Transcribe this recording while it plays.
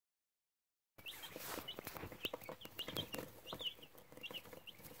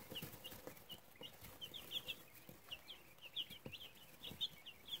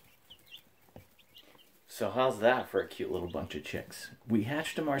So how's that for a cute little bunch of chicks? We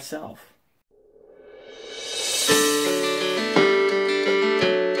hatched them ourselves.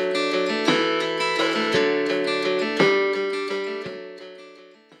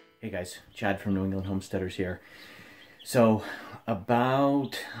 Hey guys, Chad from New England Homesteaders here. So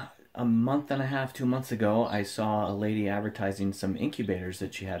about a month and a half, 2 months ago, I saw a lady advertising some incubators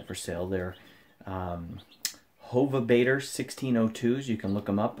that she had for sale. They're Hovabator 1602s. You can look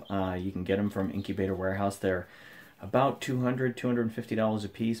them up. You can get them from Incubator Warehouse. They're about $200, $250 a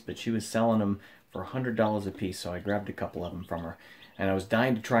piece, but she was selling them for $100 a piece, so I grabbed a couple of them from her. And I was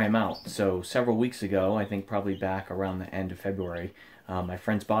dying to try them out. So several weeks ago, I think probably back around the end of February, my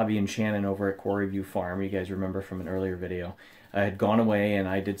friends Bobby and Shannon over at Quarry View Farm, you guys remember from an earlier video, I had gone away and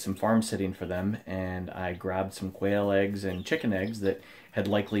I did some farm sitting for them, and I grabbed some quail eggs and chicken eggs that had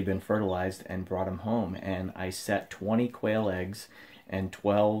likely been fertilized and brought them home. And I set 20 quail eggs and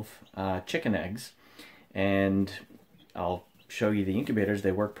 12 chicken eggs, and I'll show you the incubators.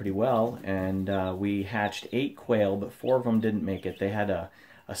 They work pretty well, and we hatched 8 quail, but 4 of them didn't make it. They had a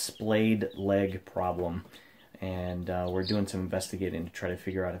splayed leg problem, and we're doing some investigating to try to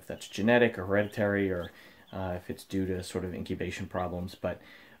figure out if that's genetic or hereditary, or if it's due to sort of incubation problems. But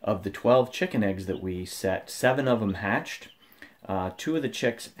of the 12 chicken eggs that we set, 7 of them hatched. 2 of the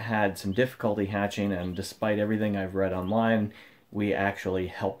chicks had some difficulty hatching, and despite everything I've read online, we actually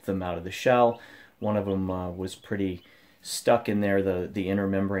helped them out of the shell. One of them was pretty stuck in there. The inner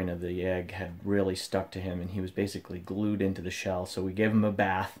membrane of the egg had really stuck to him, and he was basically glued into the shell. So we gave him a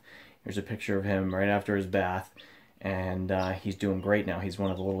bath. Here's a picture of him right after his bath, and he's doing great now. He's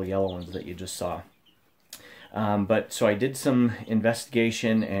one of the little yellow ones that you just saw. So I did some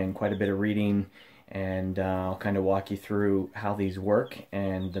investigation and quite a bit of reading, and I'll kind of walk you through how these work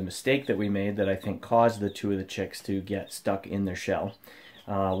and the mistake that we made that I think caused the 2 of the chicks to get stuck in their shell.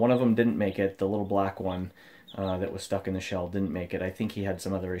 One of them didn't make it. The little black one that was stuck in the shell didn't make it. I think he had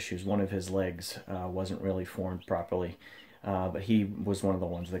some other issues. One of his legs wasn't really formed properly, but he was one of the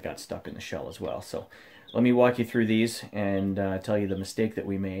ones that got stuck in the shell as well. So let me walk you through these and tell you the mistake that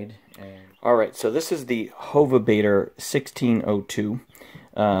we made. Alright, so this is the Hovabator 1602.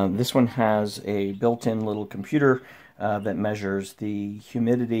 This one has a built-in little computer that measures the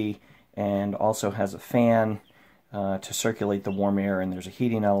humidity, and also has a fan to circulate the warm air, and there's a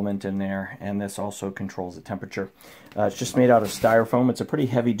heating element in there, and this also controls the temperature. It's just made out of styrofoam. It's a pretty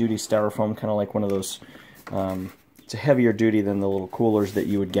heavy-duty styrofoam, kind of like one of those, it's a heavier duty than the little coolers that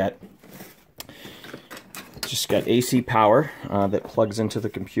you would get. It's just got AC power that plugs into the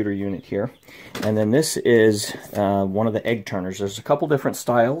computer unit here. And then this is one of the egg turners. There's a couple different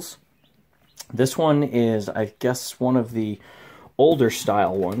styles. This one is, I guess, one of the older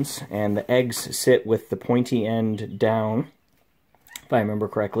style ones, and the eggs sit with the pointy end down, if I remember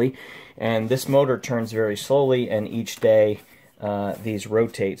correctly. And this motor turns very slowly, and each day these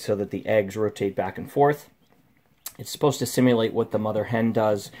rotate so that the eggs rotate back and forth. It's supposed to simulate what the mother hen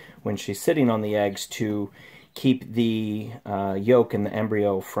does when she's sitting on the eggs to keep the yolk and the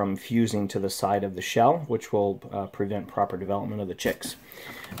embryo from fusing to the side of the shell, which will prevent proper development of the chicks.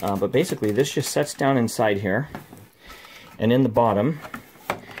 But basically this just sets down inside here, and in the bottom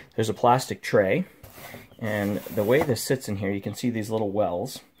there's a plastic tray, and the way this sits in here, you can see these little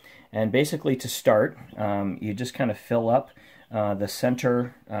wells, and basically to start you just kind of fill up the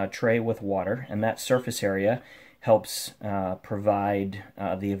center tray with water, and that surface area helps provide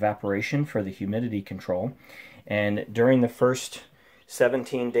the evaporation for the humidity control. And during the first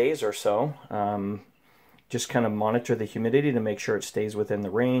 17 days or so, just kind of monitor the humidity to make sure it stays within the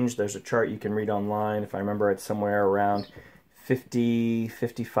range. There's a chart you can read online. If I remember, it's somewhere around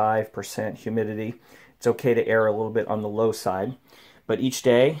 50-55% humidity. It's okay to err a little bit on the low side. But each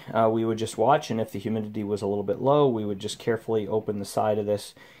day we would just watch, and if the humidity was a little bit low, we would just carefully open the side of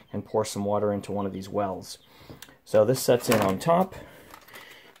this and pour some water into one of these wells. So this sets in on top,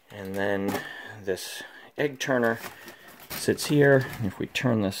 and then this egg turner sits here. If we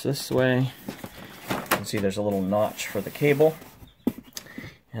turn this way, you can see there's a little notch for the cable,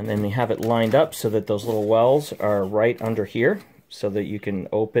 and then we have it lined up so that those little wells are right under here, so that you can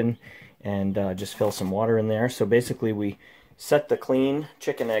open and just fill some water in there. So basically we set the clean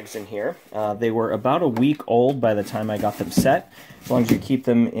chicken eggs in here. They were about a week old by the time I got them set. As long as you keep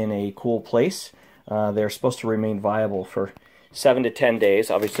them in a cool place, they're supposed to remain viable for 7 to 10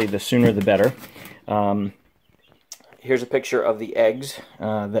 days. Obviously, the sooner the better. Here's a picture of the eggs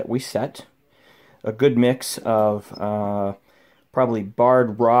that we set. A good mix of probably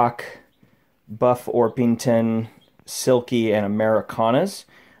barred rock, buff Orpington, silky, and Americanas.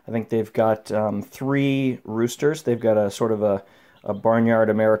 I think they've got 3 roosters. They've got a sort of a a barnyard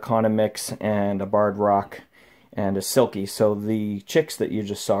Americana mix, and a barred rock, and a silky. So the chicks that you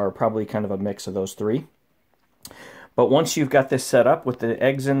just saw are probably kind of a mix of those three. But once you've got this set up with the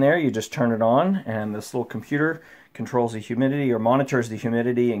eggs in there, you just turn it on, and this little computer controls the humidity or monitors the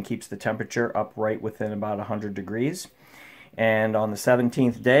humidity and keeps the temperature up right within about 100 degrees. And on the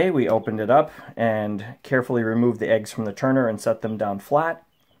 17th day, we opened it up and carefully removed the eggs from the turner and set them down flat.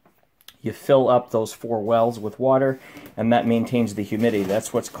 You fill up those 4 wells with water, and that maintains the humidity.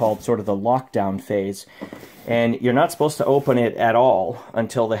 That's what's called sort of the lockdown phase. And you're not supposed to open it at all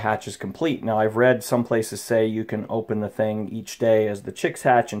until the hatch is complete. Now, I've read some places say you can open the thing each day as the chicks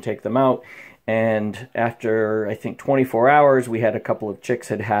hatch and take them out. And after, I think, 24 hours, we had a couple of chicks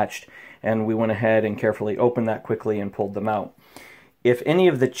had hatched, and we went ahead and carefully opened that quickly and pulled them out. If any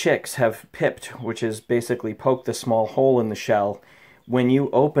of the chicks have pipped, which is basically poked the small hole in the shell, when you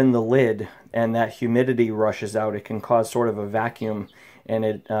open the lid and that humidity rushes out, it can cause sort of a vacuum, and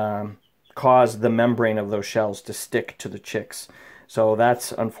it cause the membrane of those shells to stick to the chicks. So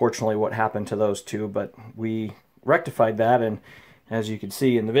that's unfortunately what happened to those two, but we rectified that, and as you can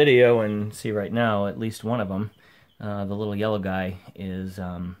see in the video and see right now, at least one of them, the little yellow guy,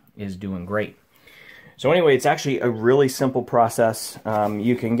 is doing great. So anyway, it's actually a really simple process.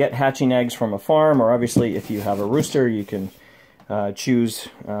 You can get hatching eggs from a farm, or obviously if you have a rooster, you can choose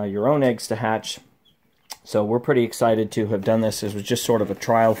your own eggs to hatch. So we're pretty excited to have done this. It was just sort of a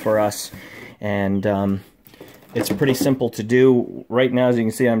trial for us, and it's pretty simple to do. Right now, as you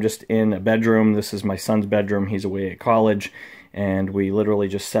can see, I'm just in a bedroom. This is my son's bedroom. He's away at college, and we literally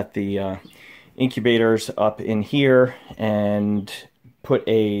just set the incubators up in here and put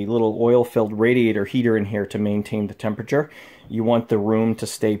a little oil-filled radiator heater in here to maintain the temperature. You want the room to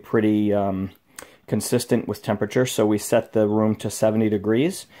stay pretty consistent with temperature, so we set the room to 70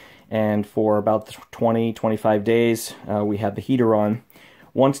 degrees. And for about 20-25 days, we had the heater on.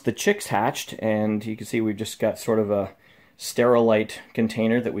 Once the chicks hatched, and you can see we've just got sort of a Sterilite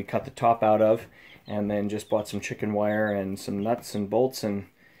container that we cut the top out of, and then just bought some chicken wire and some nuts and bolts and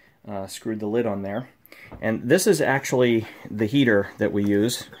screwed the lid on there. And this is actually the heater that we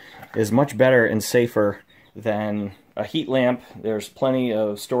use. Is much better and safer than a heat lamp. There's plenty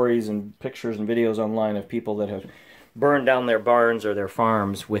of stories and pictures and videos online of people that have burned down their barns or their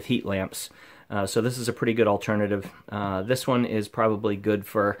farms with heat lamps. So this is a pretty good alternative. This one is probably good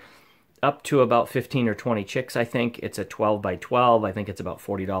for up to about 15 or 20 chicks, I think. It's a 12 by 12. I think it's about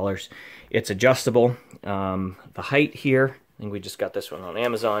 $40. It's adjustable. The height here, I think we just got this one on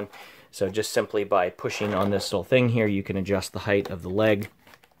Amazon. So just simply by pushing on this little thing here, you can adjust the height of the leg.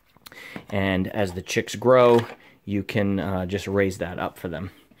 And as the chicks grow, you can just raise that up for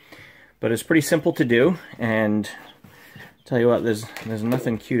them. But it's pretty simple to do, and tell you what, there's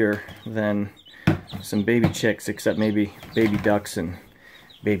nothing cuter than some baby chicks, except maybe baby ducks and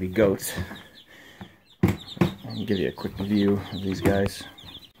baby goats. I'll give you a quick view of these guys.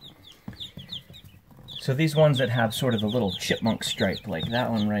 So these ones that have sort of a little chipmunk stripe, like that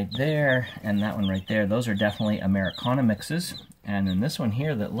one right there and that one right there, those are definitely Americana mixes. And then this one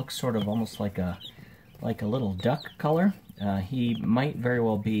here that looks sort of almost like a little duck color, he might very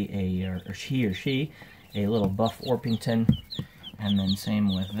well be or she, a little buff Orpington. And then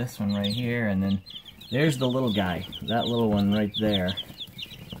same with this one right here. And then there's the little guy. That little one right there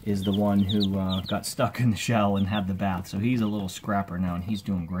is the one who got stuck in the shell and had the bath. So he's a little scrapper now, and he's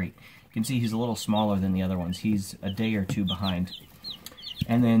doing great. You can see he's a little smaller than the other ones. He's a day or two behind.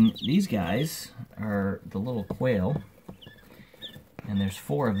 And then these guys are the little quail, and there's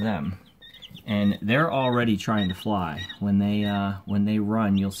 4 of them. And they're already trying to fly. When they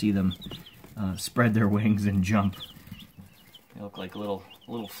run, you'll see them spread their wings and jump. They look like little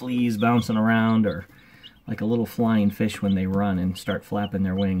fleas bouncing around, or like a little flying fish when they run and start flapping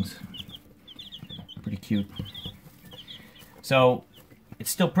their wings. Pretty cute. So it's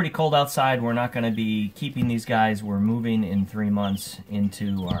still pretty cold outside. We're not going to be keeping these guys. We're moving in 3 months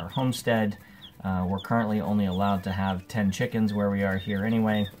into our homestead. We're currently only allowed to have 10 chickens where we are here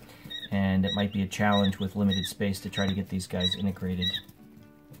anyway, and it might be a challenge with limited space to try to get these guys integrated.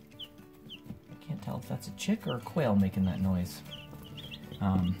 I can't tell if that's a chick or a quail making that noise.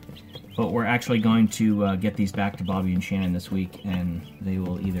 But we're actually going to get these back to Bobby and Shannon this week, and they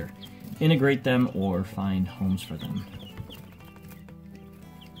will either integrate them or find homes for them.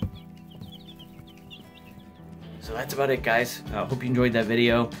 So that's about it, guys. Hope you enjoyed that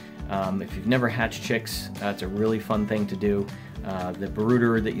video. If you've never hatched chicks, it's a really fun thing to do. The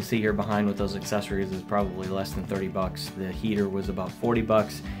brooder that you see here behind with those accessories is probably less than 30 bucks. The heater was about 40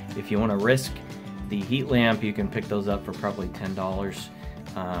 bucks. If you want to risk the heat lamp, you can pick those up for probably $10.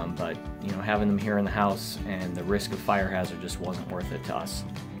 But you know, having them here in the house and the risk of fire hazard just wasn't worth it to us.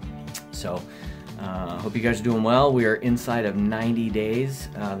 So hope you guys are doing well. We are inside of 90 days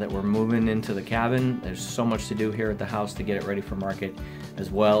that we're moving into the cabin. There's so much to do here at the house to get it ready for market, as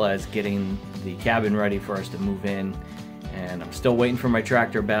well as getting the cabin ready for us to move in. And I'm still waiting for my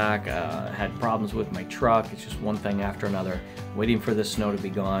tractor back. Had problems with my truck. It's just one thing after another. Waiting for the snow to be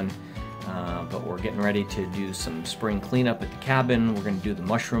gone. But we're getting ready to do some spring cleanup at the cabin. We're going to do the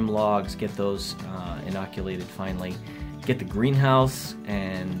mushroom logs, get those inoculated finally, get the greenhouse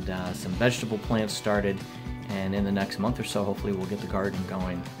and some vegetable plants started, and in the next month or so hopefully we'll get the garden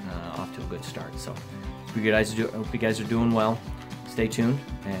going off to a good start. So hope you guys are doing well. Stay tuned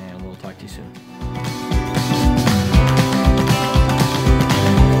and we'll talk to you soon.